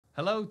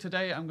Hello,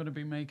 today I'm going to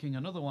be making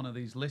another one of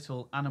these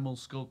little animal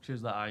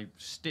sculptures that I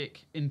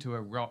stick into a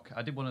rock.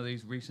 I did one of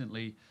these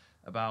recently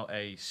about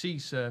a sea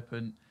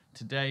serpent.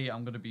 Today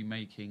I'm going to be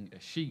making a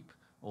sheep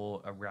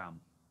or a ram.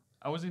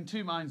 I was in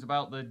two minds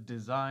about the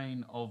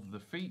design of the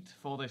feet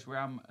for this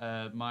ram.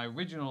 My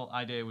original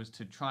idea was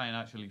to try and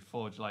actually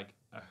forge like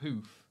a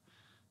hoof,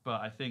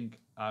 but I think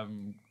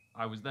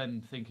I was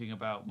then thinking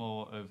about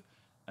more of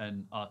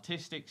an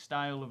artistic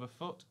style of a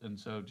foot, and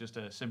so just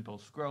a simple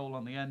scroll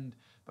on the end.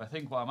 But I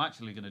think what I'm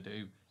actually going to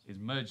do is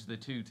merge the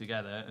two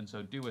together, and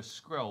so do a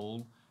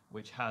scroll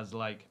which has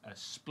like a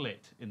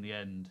split in the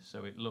end,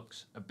 so it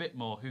looks a bit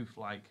more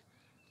hoof-like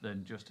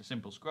than just a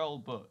simple scroll,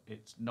 but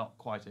it's not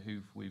quite a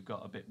hoof. We've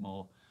got a bit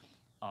more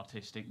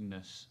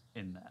artisticness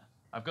in there.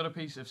 I've got a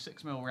piece of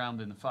 6mm round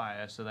in the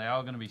fire, so they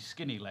are going to be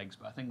skinny legs,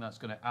 but I think that's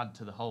going to add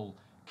to the whole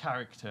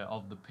character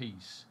of the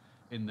piece,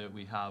 in that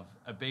we have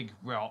a big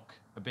rock,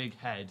 a big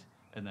head,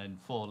 and then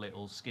four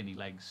little skinny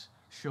legs,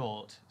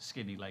 short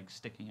skinny legs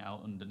sticking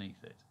out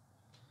underneath it.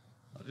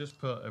 I'll just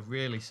put a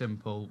really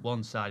simple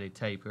one-sided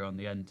taper on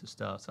the end to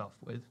start off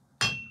with.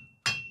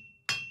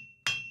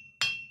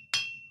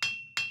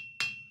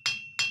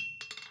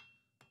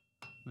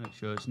 Make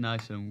sure it's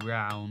nice and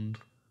round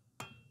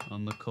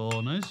on the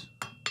corners.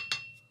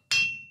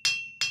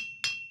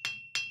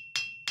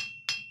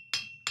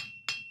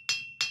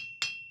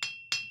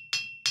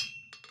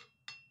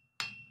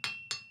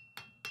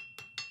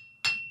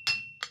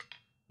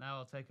 Now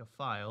I'll take a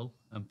file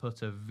and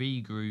put a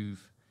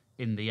V-groove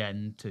in the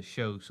end to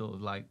show sort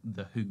of like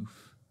the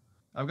hoof.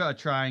 I've got a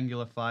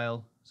triangular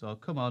file, so I'll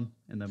come on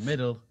in the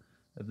middle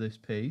of this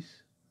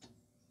piece.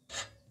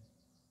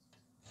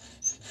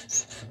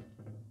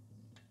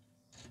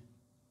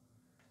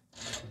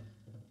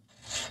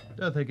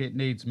 Don't think it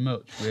needs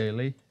much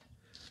really,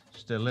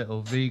 just a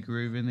little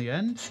V-groove in the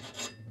end.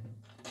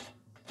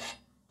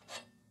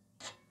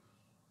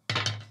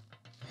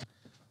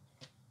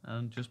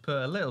 And just put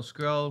a little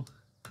scroll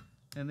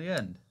in the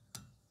end.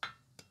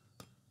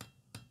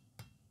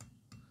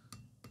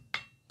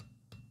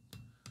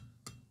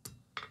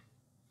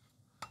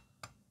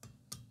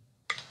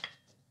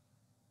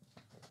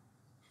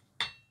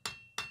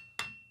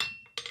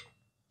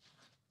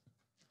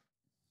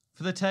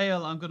 For the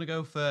tail, I'm going to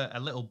go for a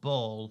little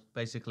ball,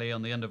 basically,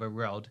 on the end of a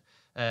rod.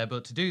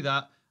 But to do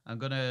that, I'm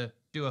going to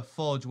do a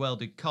forge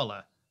welded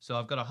collar. So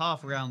I've got a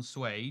half round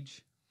swage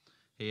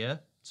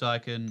here, so I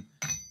can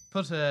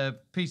put a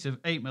piece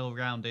of 8mm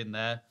round in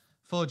there,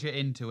 forge it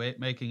into it,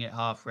 making it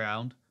half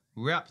round,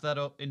 wrap that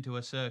up into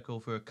a circle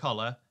for a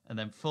collar, and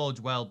then forge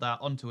weld that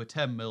onto a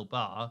 10mm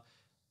bar,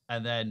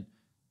 and then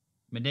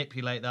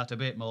manipulate that a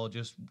bit more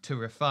just to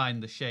refine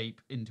the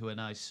shape into a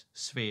nice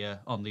sphere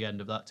on the end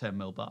of that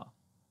 10mm bar.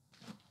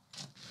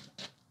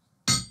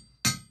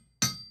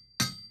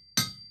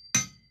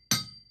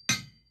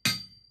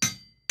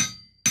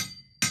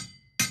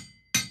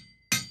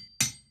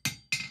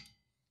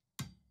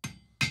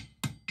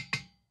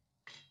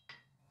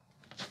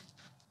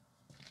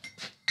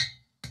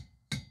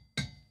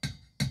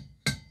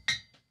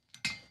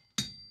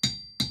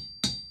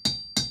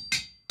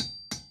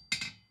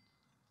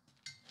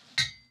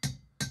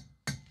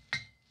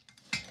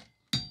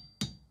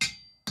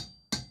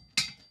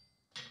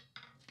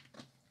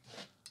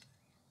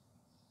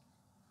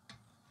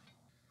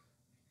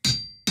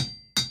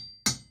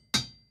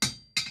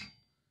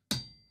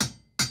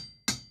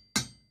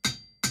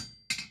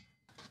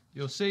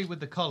 You'll see with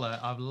the collar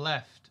I've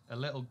left a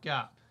little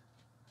gap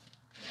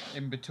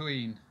in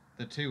between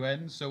the two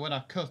ends, so when I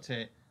cut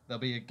it there'll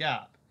be a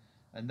gap,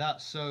 and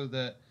that's so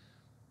that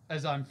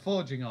as I'm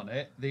forging on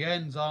it the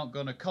ends aren't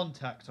going to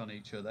contact on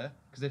each other,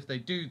 because if they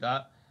do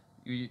that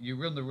you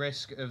run the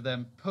risk of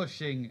them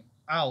pushing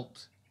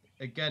out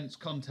against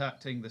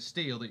contacting the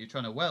steel that you're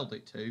trying to weld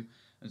it to,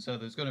 and so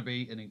there's going to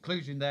be an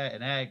inclusion there,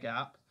 an air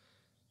gap,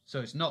 so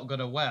it's not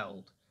going to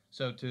weld.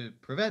 So to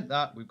prevent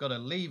that, we've got to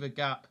leave a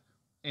gap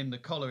in the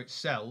collar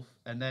itself,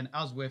 and then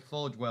as we're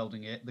forge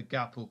welding it, the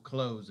gap will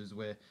close as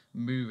we're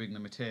moving the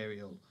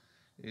material.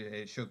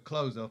 It should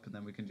close up, and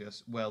then we can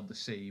just weld the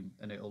seam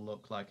and it'll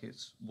look like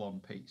it's one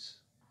piece.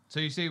 So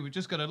you see we've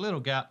just got a little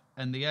gap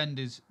and the end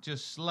is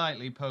just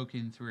slightly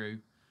poking through,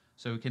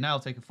 so we can now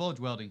take a forge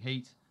welding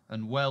heat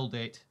and weld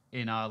it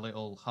in our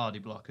little hardy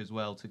block as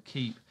well to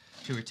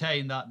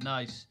retain that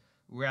nice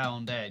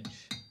round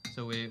edge.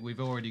 So we've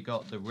already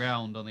got the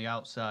round on the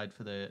outside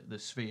for the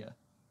sphere.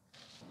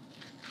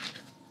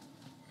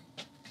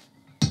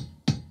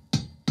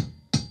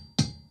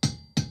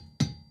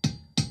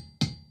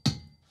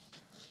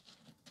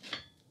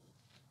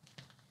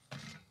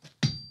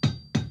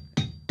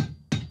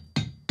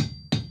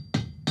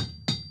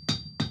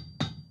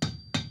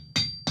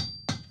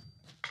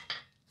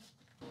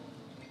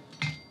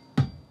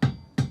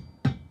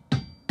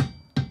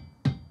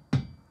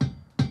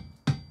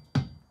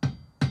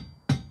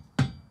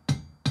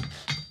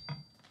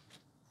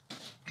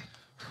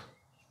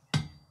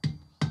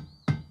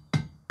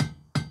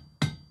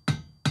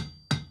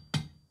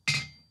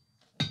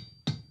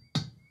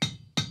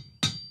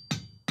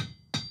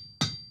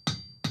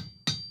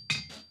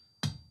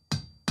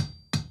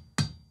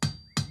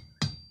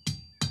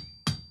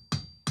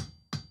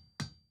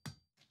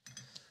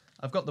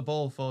 I've got the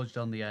ball forged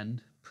on the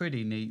end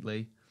pretty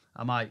neatly.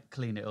 I might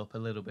clean it up a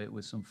little bit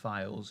with some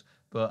files,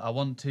 but I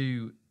want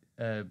to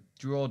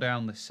draw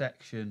down the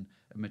section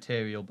of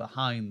material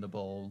behind the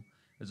ball,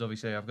 as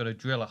obviously I've got to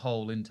drill a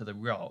hole into the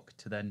rock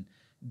to then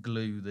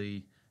glue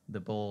the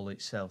ball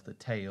itself, the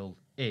tail,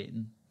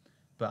 in.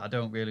 But I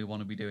don't really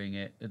want to be doing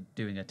a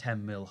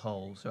 10mm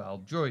hole, so I'll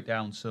draw it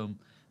down some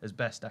as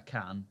best I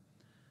can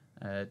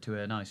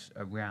to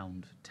a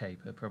round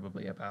taper,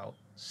 probably about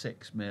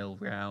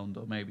 6mm round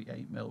or maybe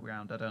 8mm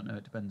round. I don't know,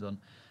 it depends on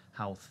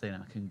how thin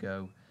I can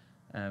go,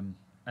 and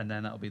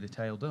then that'll be the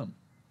tail done.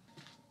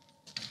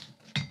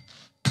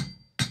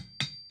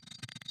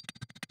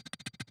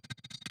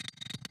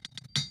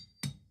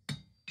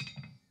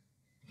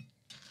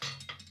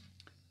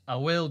 I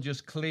will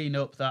just clean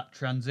up that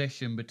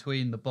transition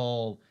between the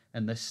ball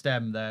and the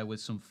stem there with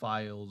some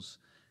files,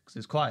 because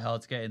it's quite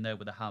hard to get in there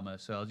with a hammer.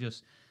 So I'll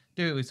just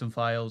do it with some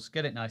files,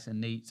 get it nice and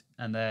neat,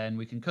 and then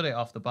we can cut it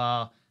off the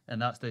bar, and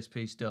that's this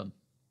piece done.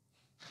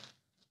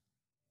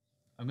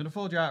 I'm going to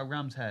forge out a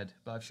ram's head,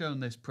 but I've shown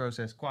this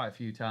process quite a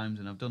few times,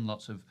 and I've done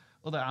lots of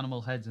other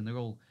animal heads, and they're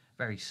all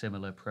very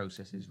similar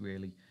processes,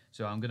 really.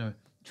 So I'm going to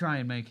try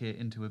and make it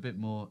into a bit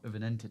more of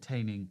an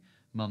entertaining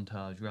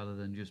montage rather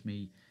than just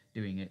me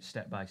doing it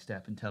step by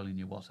step and telling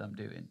you what I'm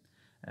doing.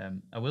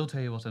 I will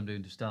tell you what I'm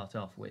doing to start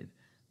off with,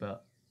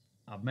 but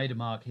I've made a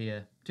mark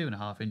here,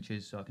 2.5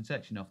 inches, so I can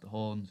section off the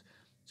horns,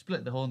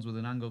 split the horns with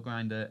an angle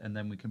grinder, and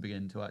then we can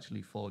begin to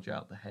actually forge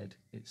out the head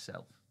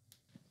itself.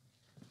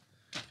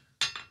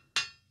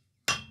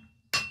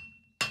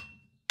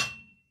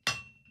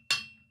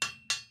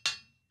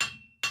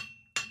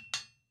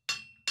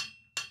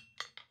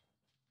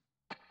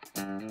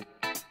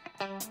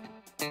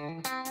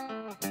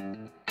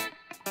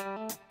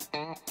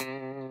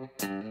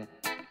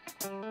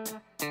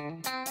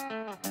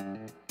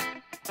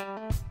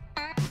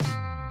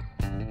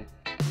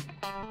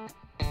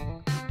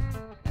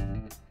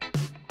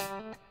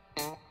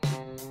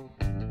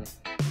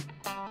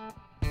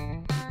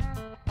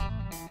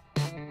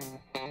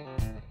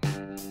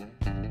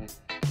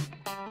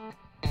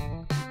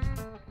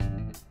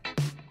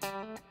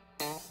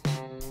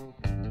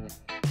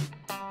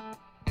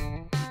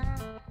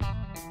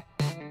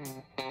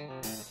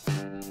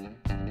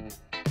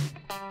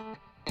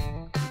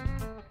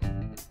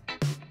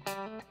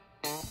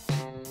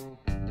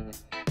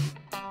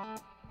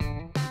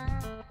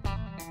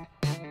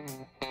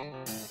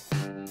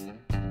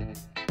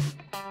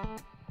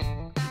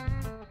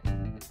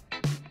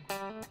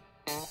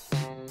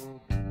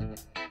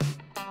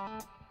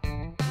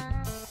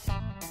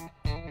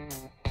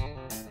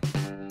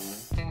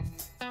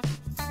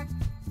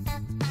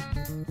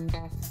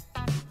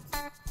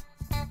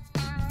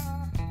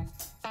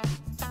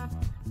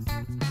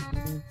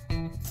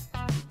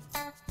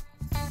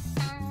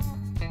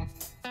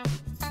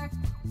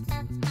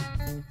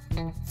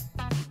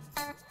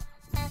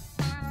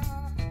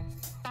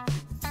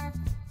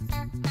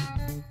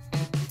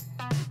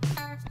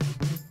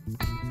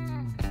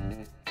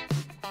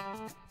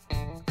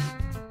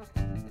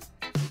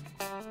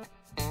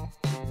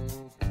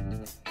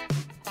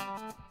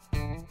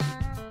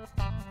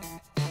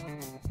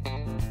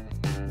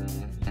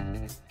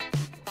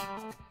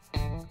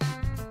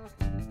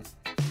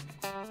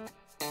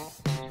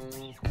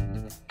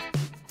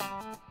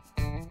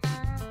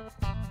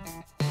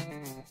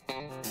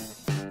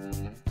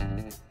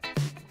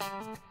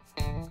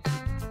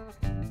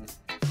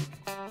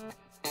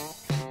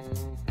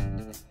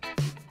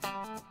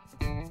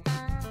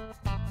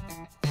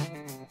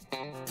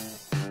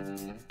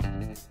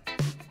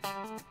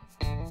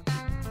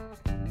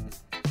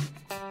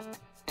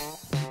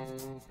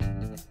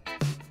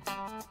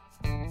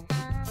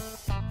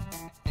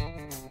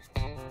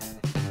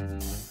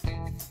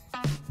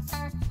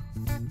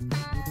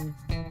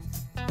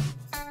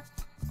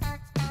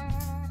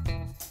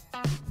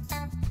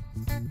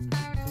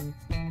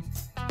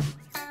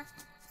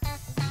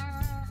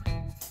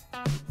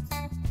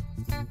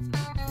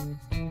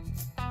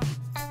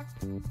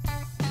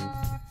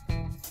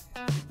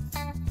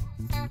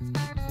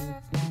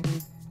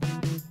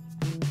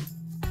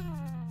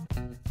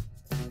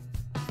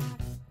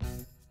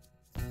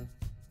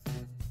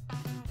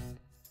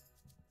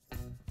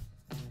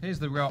 Here's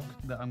the rock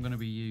that I'm going to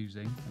be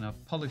using, and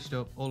I've polished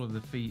up all of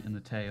the feet and the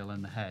tail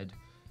and the head,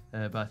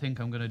 but I think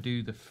I'm going to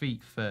do the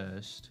feet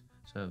first,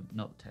 so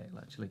not the tail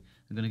actually.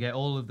 I'm going to get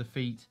all of the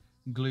feet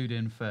glued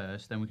in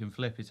first, then we can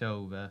flip it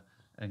over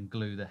and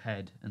glue the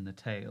head and the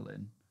tail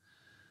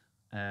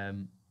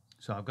in.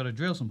 So I've got to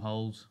drill some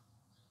holes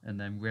and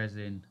then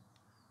resin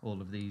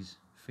all of these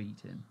feet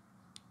in.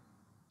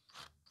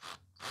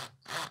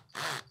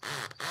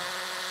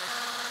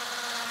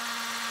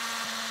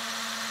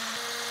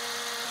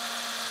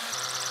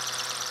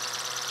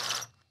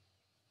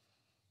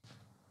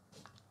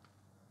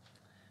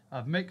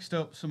 I've mixed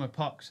up some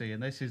epoxy,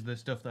 and this is the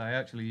stuff that I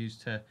actually use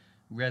to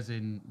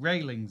resin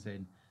railings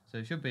in. So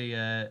it should be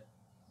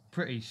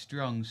pretty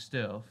strong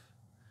stuff.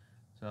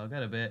 So I'll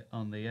get a bit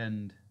on the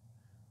end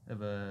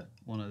of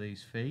one of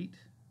these feet.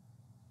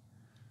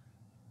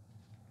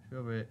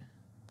 shove it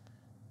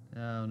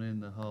down in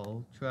the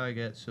hole. Try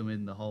get some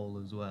in the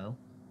hole as well.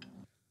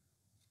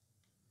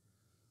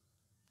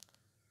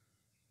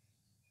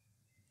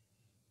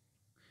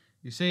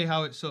 You see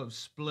how it's sort of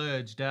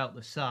splurged out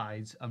the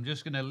sides? I'm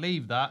just going to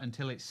leave that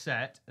until it's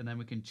set and then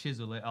we can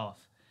chisel it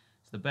off.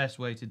 It's the best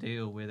way to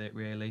deal with it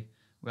really.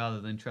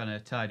 Rather than trying to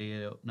tidy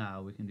it up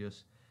now, we can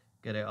just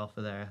get it off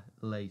of there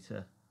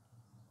later.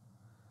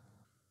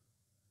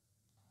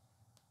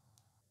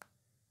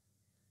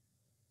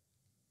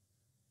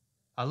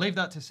 I'll leave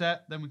that to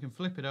set, then we can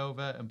flip it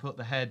over and put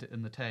the head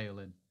and the tail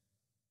in.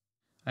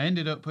 I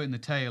ended up putting the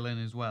tail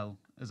in as well,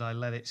 as I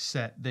let it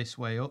set this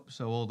way up,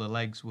 so all the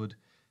legs would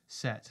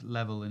set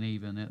level and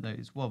even.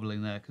 It's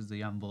wobbling there because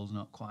the anvil's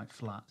not quite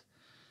flat.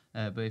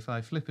 But if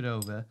I flip it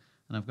over,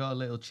 and I've got a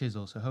little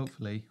chisel, so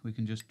hopefully we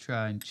can just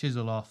try and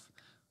chisel off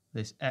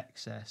this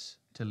excess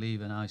to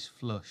leave a nice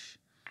flush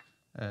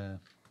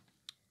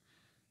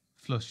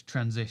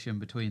transition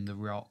between the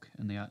rock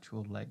and the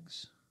actual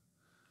legs.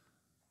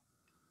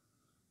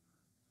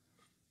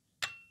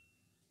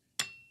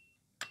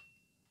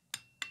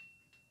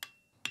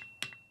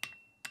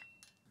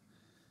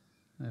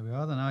 There we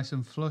are, they're nice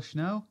and flush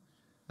now.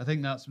 I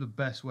think that's the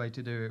best way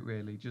to do it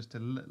really, just to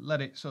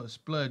let it sort of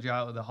splurge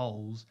out of the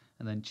holes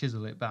and then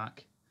chisel it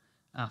back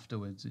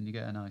afterwards and you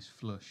get a nice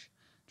flush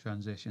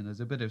transition. There's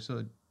a bit of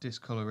sort of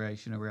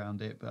discoloration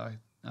around it, but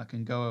I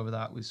can go over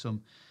that with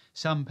some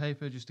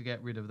sandpaper just to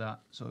get rid of that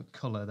sort of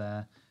colour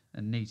there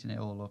and neaten it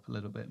all up a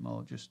little bit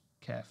more, just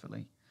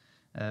carefully.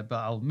 But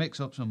I'll mix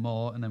up some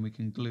more and then we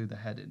can glue the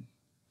head in.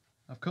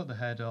 I've cut the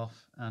head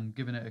off and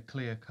given it a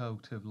clear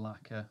coat of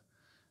lacquer.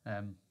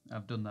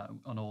 I've done that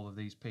on all of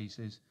these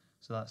pieces,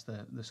 so that's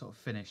the sort of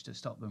finish to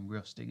stop them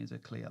rusting is a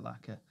clear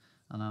lacquer.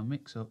 And I'll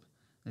mix up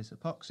this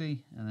epoxy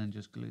and then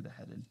just glue the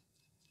head in.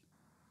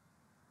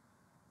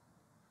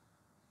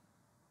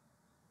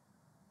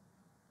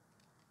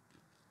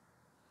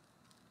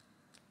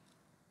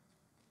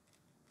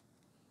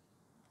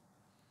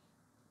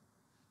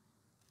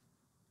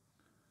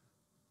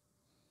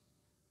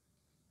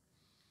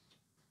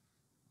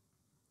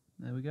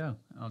 There we go.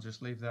 I'll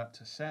just leave that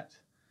to set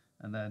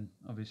and then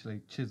obviously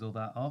chisel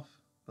that off,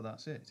 but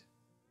that's it.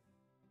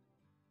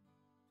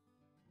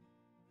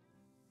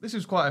 This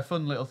is quite a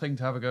fun little thing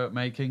to have a go at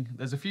making.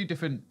 There's a few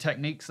different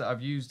techniques that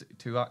I've used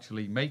to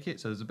actually make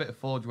it. So there's a bit of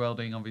forge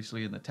welding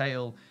obviously in the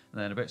tail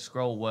and then a bit of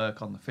scroll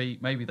work on the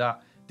feet. Maybe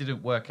that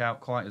didn't work out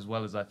quite as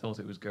well as I thought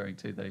it was going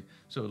to. They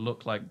sort of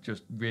look like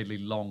just really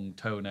long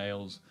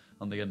toenails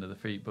on the end of the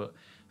feet, but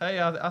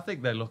hey, I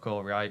think they look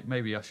all right.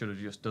 Maybe I should have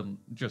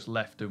just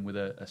left them with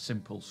a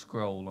simple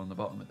scroll on the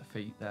bottom of the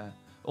feet there.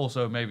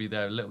 Also, maybe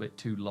they're a little bit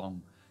too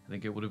long. I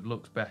think it would have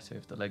looked better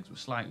if the legs were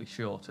slightly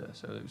shorter,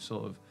 so it was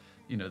sort of,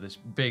 you know, this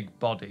big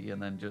body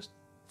and then just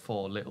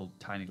 4 little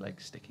tiny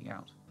legs sticking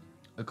out.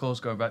 Of course,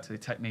 going back to the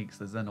techniques,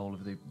 there's then all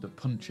of the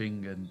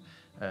punching and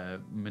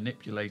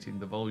manipulating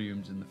the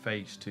volumes in the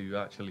face to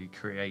actually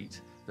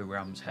create the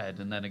ram's head,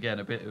 and then again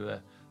a bit of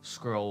a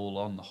scroll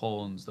on the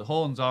horns. The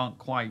horns aren't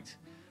quite,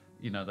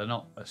 you know, they're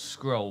not a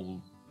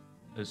scroll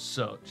as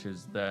such,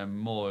 as they're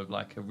more of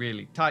like a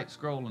really tight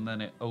scroll and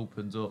then it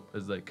opens up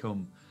as they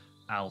come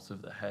out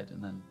of the head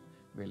and then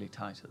really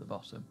tight at the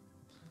bottom.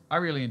 I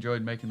really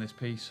enjoyed making this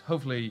piece.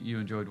 Hopefully you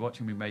enjoyed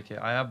watching me make it.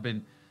 I have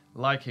been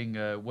liking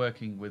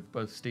working with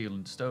both steel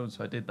and stone,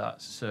 so I did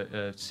that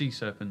sea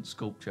serpent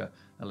sculpture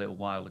a little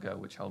while ago,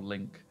 which I'll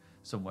link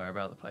somewhere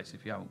about the place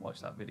if you haven't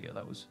watched that video.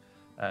 That was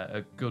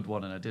a good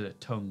one, and I did a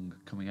tongue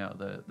coming out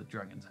of the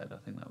dragon's head. I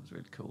think that was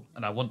really cool,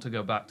 and I want to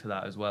go back to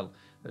that as well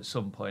at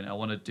some point. I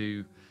want to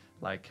do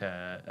like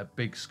a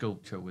big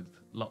sculpture with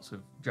lots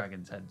of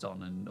dragon's heads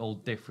on and all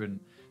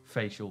different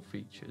facial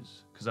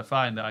features, because I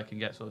find that I can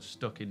get sort of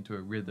stuck into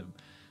a rhythm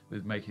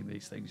with making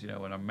these things. You know,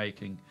 when I'm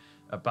making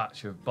a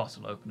batch of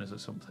bottle openers or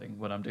something,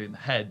 when I'm doing the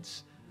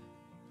heads,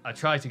 I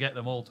try to get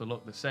them all to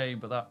look the same,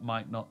 but that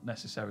might not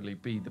necessarily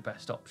be the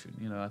best option.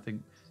 You know, I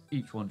think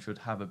each one should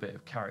have a bit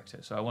of character.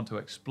 So I want to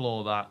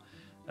explore that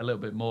a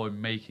little bit more in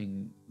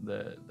making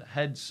the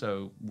heads,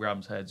 so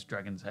ram's heads,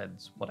 dragon's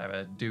heads,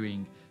 whatever,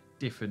 doing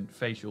different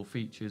facial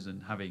features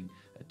and having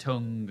a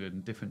tongue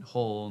and different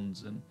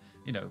horns and,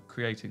 you know,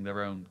 creating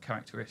their own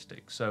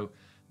characteristics. So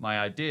my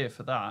idea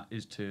for that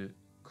is to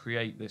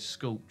create this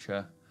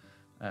sculpture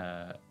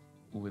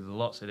with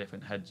lots of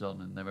different heads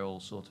on, and they're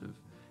all sort of,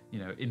 you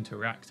know,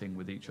 interacting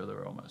with each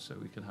other almost, so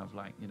we can have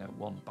like, you know,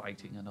 one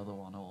biting another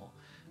one, or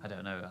I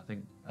don't know.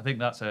 I think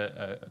that's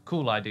a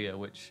cool idea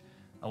which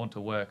I want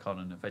to work on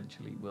and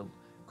eventually will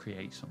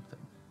create something.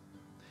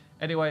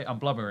 Anyway, I'm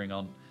blubbering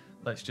on.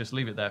 Let's just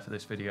leave it there for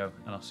this video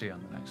and I'll see you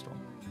on the next one.